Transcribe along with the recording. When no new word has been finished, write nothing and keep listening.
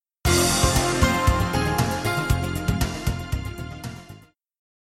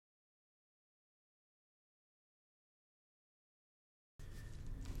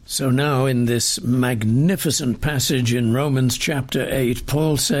So now in this magnificent passage in Romans chapter 8,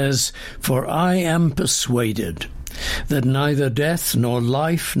 Paul says, "For I am persuaded that neither death, nor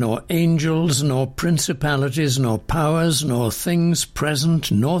life, nor angels, nor principalities, nor powers, nor things present,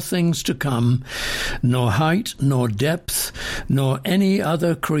 nor things to come, nor height, nor depth, nor any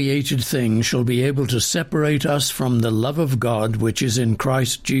other created thing shall be able to separate us from the love of God which is in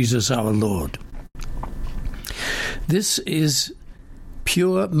Christ Jesus our Lord." This is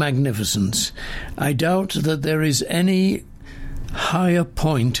pure magnificence. I doubt that there is any higher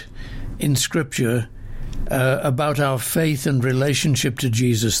point in Scripture about our faith and relationship to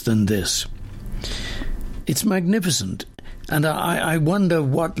Jesus than this. It's magnificent, and I wonder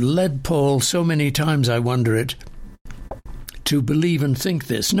what led Paul, so many times I wonder it, to believe and think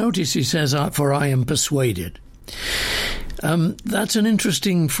this. Notice he says, "For I am persuaded." That's an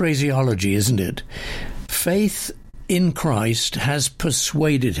interesting phraseology, isn't it? Faith in Christ has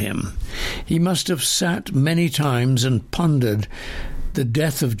persuaded him. He must have sat many times and pondered the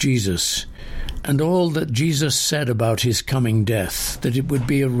death of Jesus and all that Jesus said about his coming death, that it would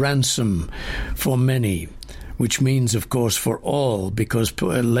be a ransom for many, which means, of course, for all, because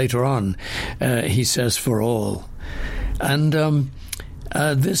later on he says for all. And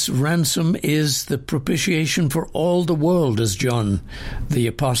this ransom is the propitiation for all the world, as John the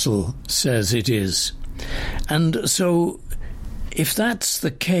Apostle says it is. And so, if that's the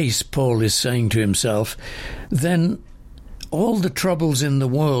case, Paul is saying to himself, then all the troubles in the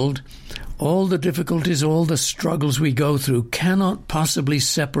world, all the difficulties, all the struggles we go through cannot possibly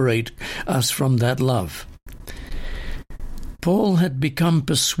separate us from that love. Paul had become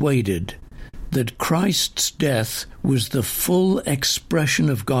persuaded that Christ's death was the full expression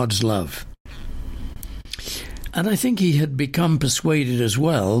of God's love. And I think he had become persuaded as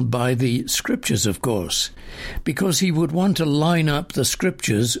well by the Scriptures, of course, because he would want to line up the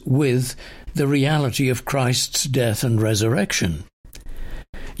Scriptures with the reality of Christ's death and resurrection.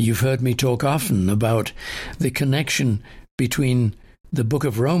 You've heard me talk often about the connection between the book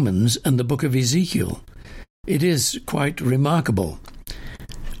of Romans and the book of Ezekiel. It is quite remarkable.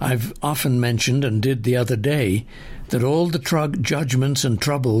 I've often mentioned, and did the other day, that all the judgments and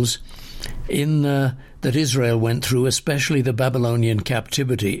troubles that Israel went through, especially the Babylonian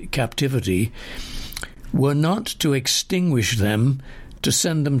captivity, were not to extinguish them, to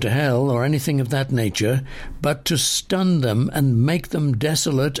send them to hell or anything of that nature, but to stun them and make them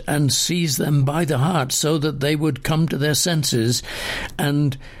desolate and seize them by the heart so that they would come to their senses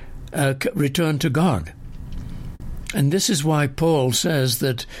and return to God. And this is why Paul says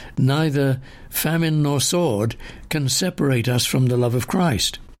that neither famine nor sword can separate us from the love of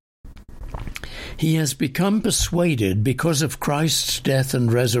Christ. He has become persuaded, because of Christ's death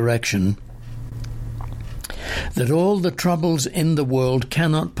and resurrection, that all the troubles in the world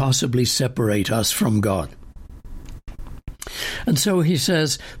cannot possibly separate us from God. And so he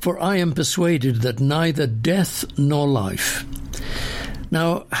says, "For I am persuaded that neither death nor life."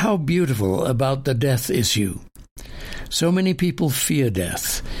 Now, how beautiful about the death issue. So many people fear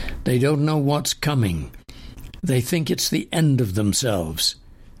death. They don't know what's coming. They think it's the end of themselves.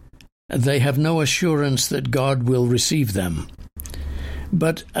 They have no assurance that God will receive them.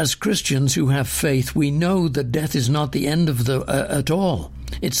 But as Christians who have faith, we know that death is not the end of at all.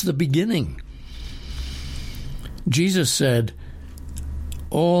 It's the beginning. Jesus said,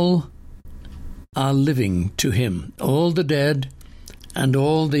 "All are living to him. All the dead and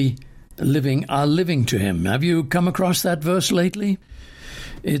all the living are living to him." Have you come across that verse lately?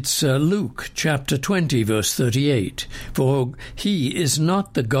 It's Luke chapter 20, verse 38. "For he is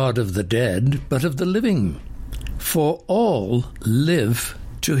not the God of the dead, but of the living. For all live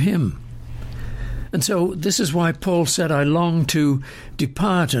to him." And so this is why Paul said, "I long to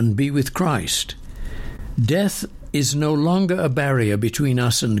depart and be with Christ." Death is no longer a barrier between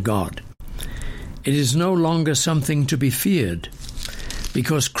us and God. It is no longer something to be feared,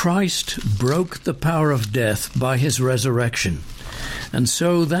 because Christ broke the power of death by his resurrection. And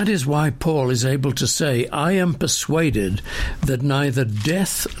so that is why Paul is able to say, "I am persuaded that neither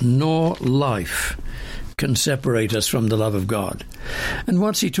death nor life can separate us from the love of God." And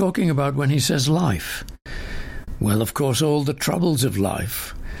what's he talking about when he says life? Well, of course, all the troubles of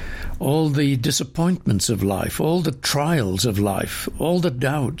life, all the disappointments of life, all the trials of life, all the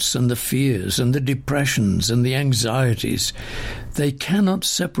doubts and the fears and the depressions and the anxieties, they cannot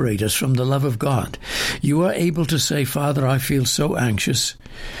separate us from the love of God. You are able to say, "Father, I feel so anxious.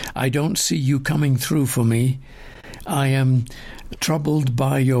 I don't see you coming through for me. I am troubled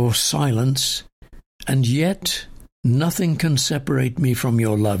by your silence, and yet nothing can separate me from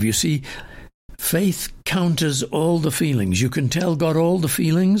your love." You see, Faith counters all the feelings. You can tell God all the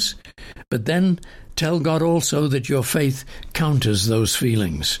feelings, but then tell God also that your faith counters those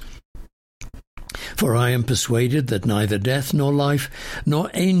feelings. For I am persuaded that neither death nor life,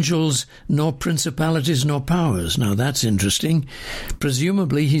 nor angels, nor principalities, nor powers. Now that's interesting.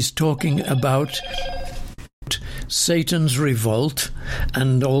 Presumably he's talking about Satan's revolt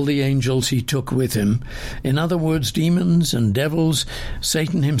and all the angels he took with him. In other words, demons and devils,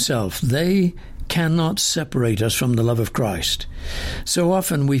 Satan himself, they cannot separate us from the love of Christ. So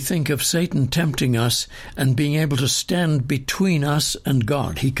often we think of Satan tempting us and being able to stand between us and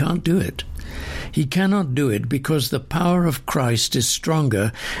God. He can't do it. He cannot do it because the power of Christ is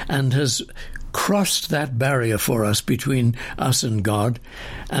stronger and has crossed that barrier for us between us and God,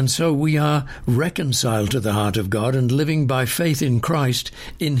 and so we are reconciled to the heart of God and living by faith in Christ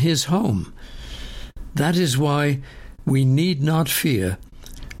in his home. That is why we need not fear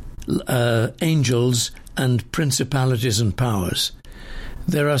angels and principalities and powers.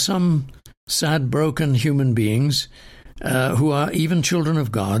 There are some sad, broken human beings who are even children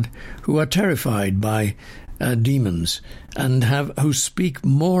of God, who are terrified by demons and who speak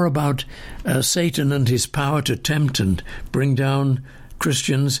more about Satan and his power to tempt and bring down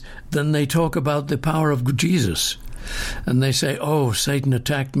Christians than they talk about the power of Jesus. And they say, oh, Satan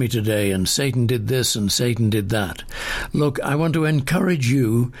attacked me today, and Satan did this, and Satan did that. Look, I want to encourage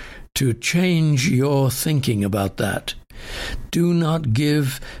you to change your thinking about that. Do not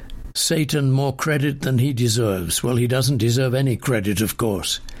give Satan more credit than he deserves. Well, he doesn't deserve any credit, of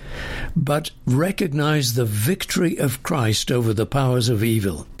course. But recognize the victory of Christ over the powers of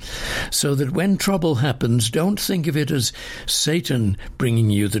evil, so that when trouble happens, don't think of it as Satan bringing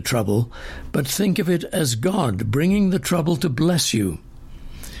you the trouble, but think of it as God bringing the trouble to bless you.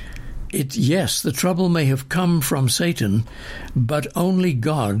 Yes, the trouble may have come from Satan, but only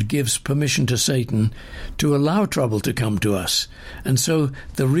God gives permission to Satan to allow trouble to come to us. And so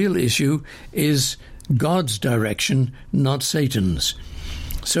the real issue is God's direction, not Satan's.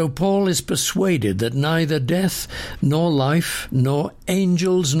 So Paul is persuaded that neither death, nor life, nor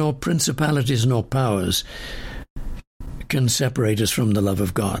angels, nor principalities, nor powers can separate us from the love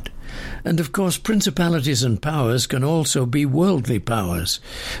of God. And of course, principalities and powers can also be worldly powers.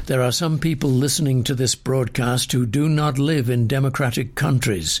 There are some people listening to this broadcast who do not live in democratic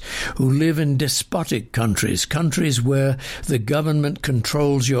countries, who live in despotic countries, countries where the government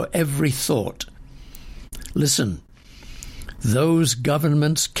controls your every thought. Listen. Those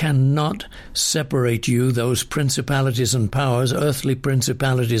governments cannot separate you, those principalities and powers, earthly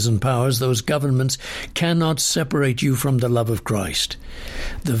principalities and powers, those governments cannot separate you from the love of Christ.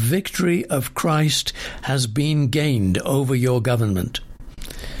 The victory of Christ has been gained over your government.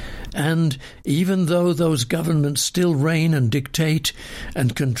 And even though those governments still reign and dictate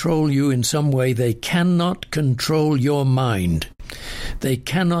and control you in some way, they cannot control your mind. They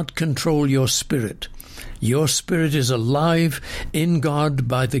cannot control your spirit. Your spirit is alive in God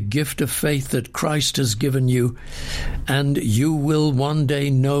by the gift of faith that Christ has given you, and you will one day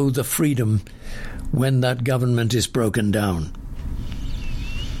know the freedom when that government is broken down.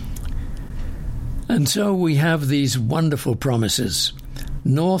 And so we have these wonderful promises,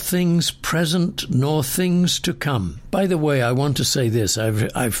 nor things present, nor things to come. By the way, I want to say this.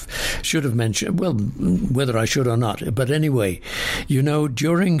 I should have mentioned, well, whether I should or not, but anyway, you know,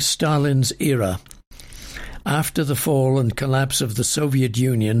 during Stalin's era, after the fall and collapse of the Soviet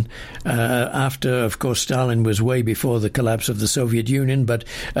Union, after, of course, Stalin was way before the collapse of the Soviet Union, but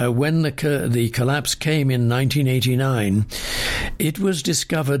when the collapse came in 1989, it was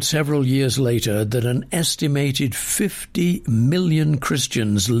discovered several years later that an estimated 50 million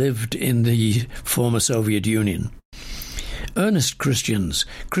Christians lived in the former Soviet Union. Earnest Christians,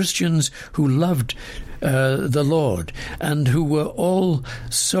 Christians who loved the Lord and who were all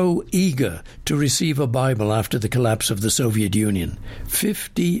so eager to receive a Bible after the collapse of the Soviet Union.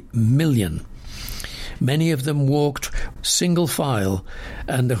 50 million. Many of them walked single file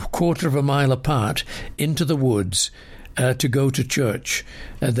and a quarter of a mile apart into the woods to go to church.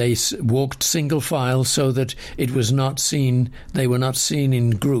 They walked single file so that it was not seen, they were not seen in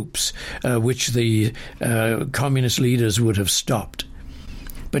groups, which the communist leaders would have stopped.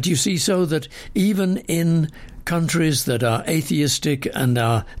 But you see, so that even in countries that are atheistic and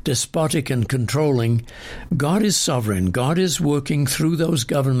are despotic and controlling, God is sovereign. God is working through those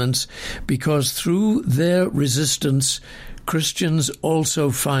governments, because through their resistance, Christians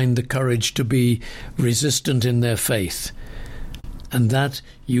also find the courage to be resistant in their faith. And that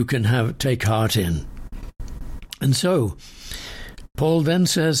you can take heart in. And so, Paul then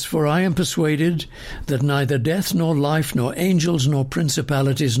says, "For I am persuaded that neither death nor life, nor angels, nor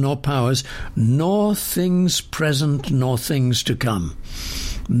principalities, nor powers, nor things present, nor things to come,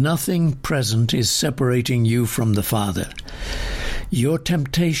 nothing present is separating you from the Father." Your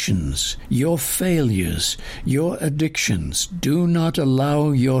temptations, your failures, your addictions, do not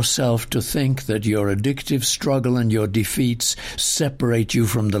allow yourself to think that your addictive struggle and your defeats separate you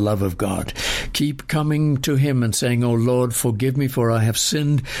from the love of God. Keep coming to Him and saying, "Oh Lord, forgive me, for I have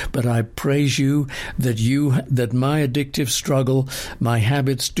sinned, but I praise you that my addictive struggle, my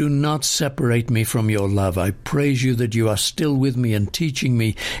habits do not separate me from your love. I praise you that you are still with me and teaching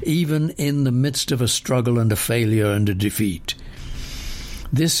me, even in the midst of a struggle and a failure and a defeat."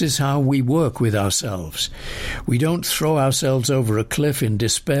 This is how we work with ourselves. We don't throw ourselves over a cliff in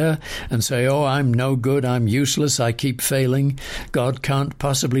despair and say, "Oh, I'm no good, I'm useless, I keep failing. God can't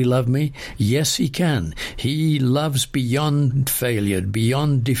possibly love me." Yes, He can. He loves beyond failure,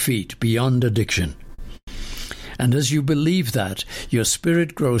 beyond defeat, beyond addiction. And as you believe that, your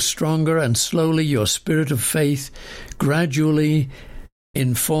spirit grows stronger, and slowly your spirit of faith gradually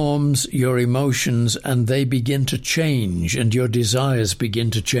informs your emotions, and they begin to change, and your desires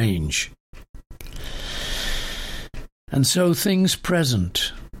begin to change. And so things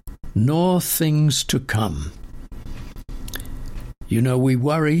present, nor things to come. You know, we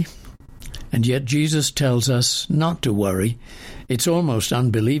worry, and yet Jesus tells us not to worry. It's almost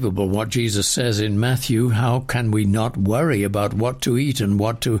unbelievable what Jesus says in Matthew. How can we not worry about what to eat and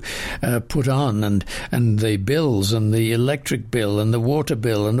what to put on, and the bills and the electric bill and the water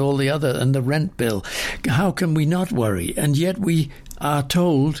bill and all the other, and the rent bill? How can we not worry? And yet we are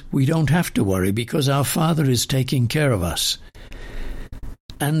told we don't have to worry because our Father is taking care of us.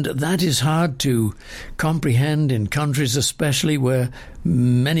 And that is hard to comprehend in countries especially where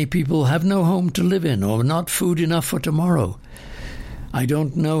many people have no home to live in or not food enough for tomorrow. I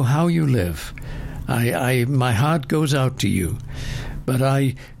don't know how you live. My heart goes out to you. But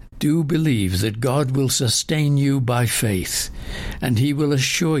I do believe that God will sustain you by faith, and He will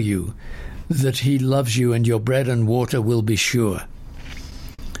assure you that He loves you, and your bread and water will be sure.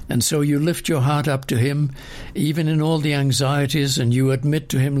 And so you lift your heart up to Him, even in all the anxieties, and you admit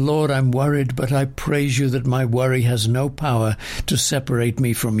to Him, "Lord, I'm worried, but I praise you that my worry has no power to separate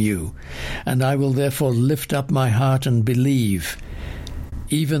me from you. And I will therefore lift up my heart and believe.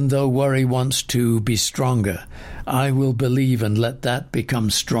 Even though worry wants to be stronger, I will believe and let that become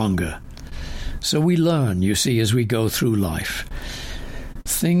stronger." So we learn, you see, as we go through life.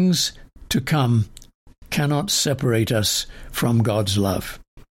 Things to come cannot separate us from God's love.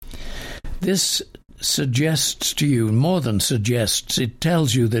 This suggests to you, more than suggests, it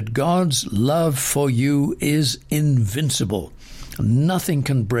tells you that God's love for you is invincible. Nothing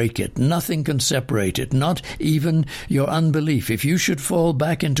can break it. Nothing can separate it, not even your unbelief. If you should fall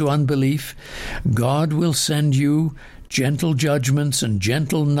back into unbelief, God will send you gentle judgments and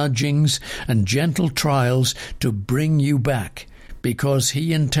gentle nudgings and gentle trials to bring you back, because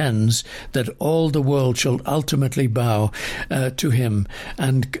He intends that all the world shall ultimately bow to Him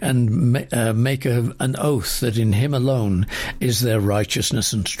and make an oath that in Him alone is their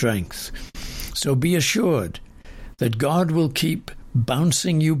righteousness and strength. So be assured that God will keep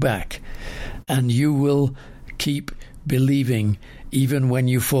bouncing you back, and you will keep believing even when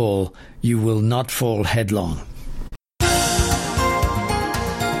you fall, you will not fall headlong.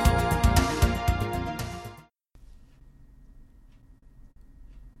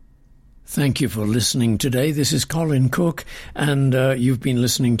 Thank you for listening today. This is Colin Cook, and you've been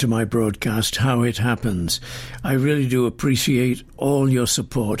listening to my broadcast, How It Happens. I really do appreciate all your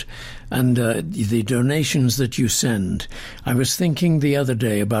support and the donations that you send. I was thinking the other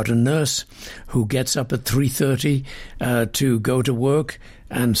day about a nurse who gets up at 3:30 to go to work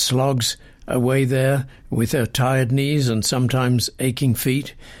and slogs away there with her tired knees and sometimes aching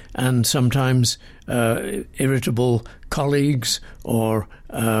feet and sometimes irritable colleagues or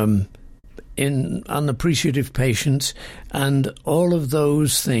in unappreciative patients, and all of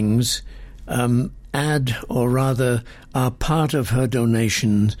those things add, or rather are part of her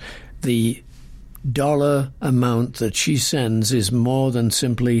donations. The dollar amount that she sends is more than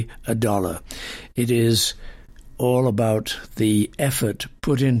simply $1. It is all about the effort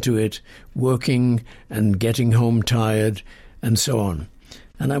put into it, working and getting home tired and so on.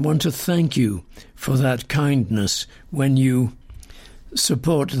 And I want to thank you for that kindness when you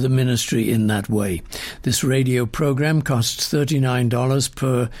support the ministry in that way. This radio program costs $39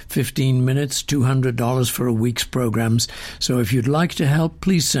 per 15 minutes, $200 for a week's programs. So if you'd like to help,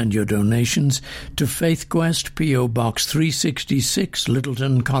 please send your donations to Faith Quest, P.O. Box 366,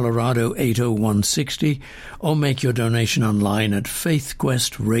 Littleton, Colorado 80160, or make your donation online at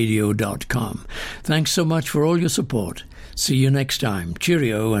faithquestradio.com. Thanks so much for all your support. See you next time.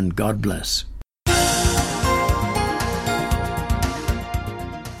 Cheerio and God bless.